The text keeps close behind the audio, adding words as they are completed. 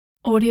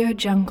Audio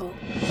Jungle.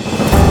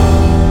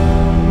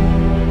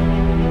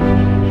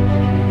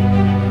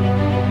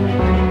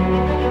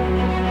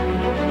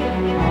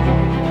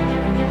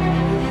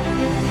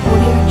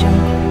 Audio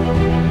Jungle.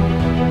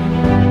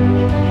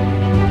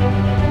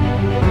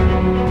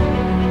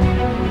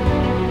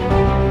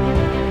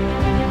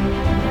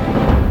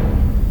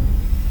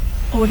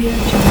 Audio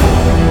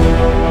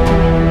Jungle.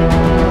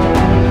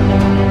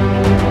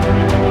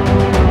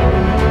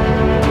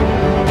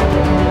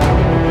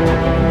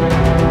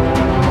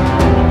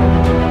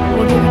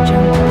 Audio Jungle. Audio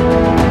Jungle.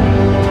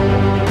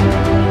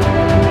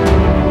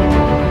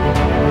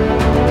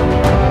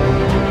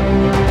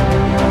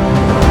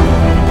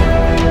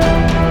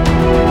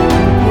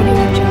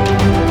 Audio Jungle. Audio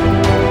Jungle.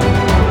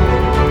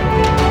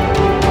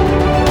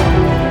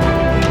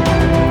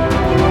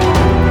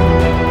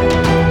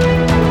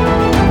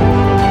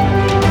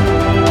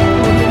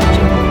 Audio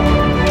Jungle.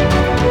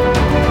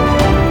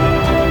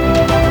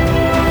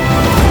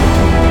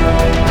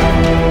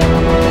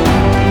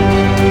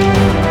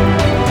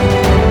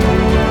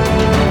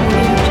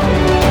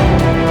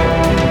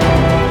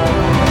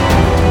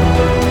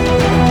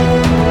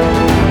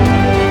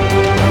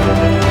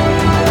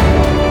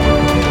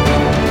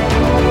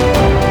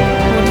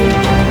 Audio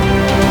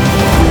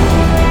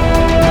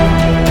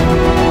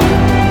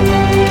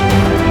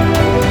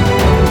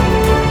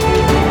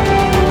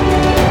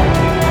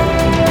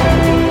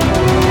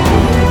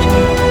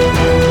Jungle.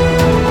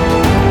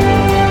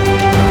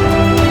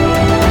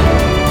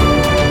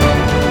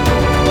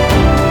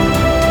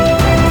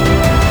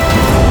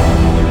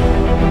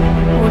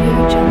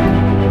 Audio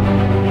Jungle.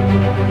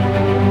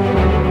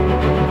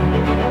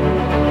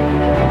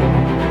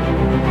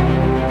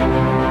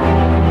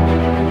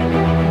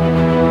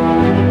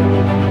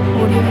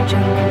 Audio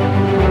Jungle.